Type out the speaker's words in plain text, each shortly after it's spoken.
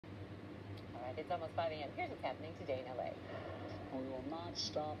It's almost 5 a.m. Here's what's happening today in L.A. We will not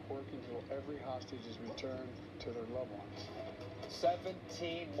stop working until every hostage is returned to their loved ones.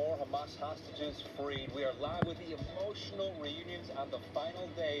 17 more Hamas hostages freed. We are live with the emotional reunions on the final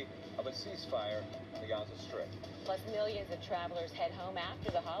day of a ceasefire on the Gaza Strip. Plus, millions of travelers head home after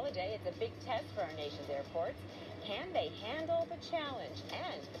the holiday. It's a big test for our nation's airports. Can they handle the challenge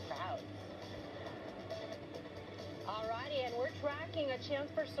and the crowds? Alrighty, and we're tracking a chance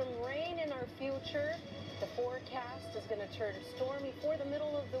for some rain in our future. The forecast is going to turn stormy for the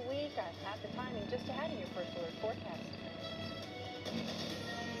middle of the week. I have the timing just ahead in your first alert forecast.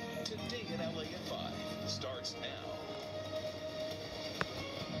 Today in LA at 5 starts now.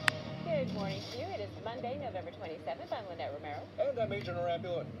 Good morning to you. It is Monday, November 27th. I'm Lynette Romero. And I'm Agent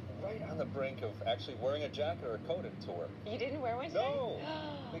Arambula, right on the brink of actually wearing a jacket or a coat into work. You didn't wear one today? No.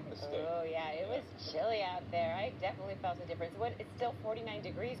 Big mistake. Oh, yeah. It was chilly out there. I definitely felt the difference. It's still 49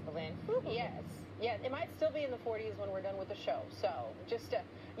 degrees, Belen. Yes. Yeah, it might still be in the 40s when we're done with the show. So just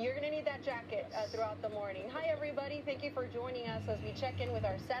you're going to need that jacket throughout the morning. Hi, everybody. Thank you for joining us as we check in with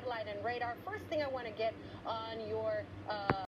our satellite and radar. First thing I want to get on your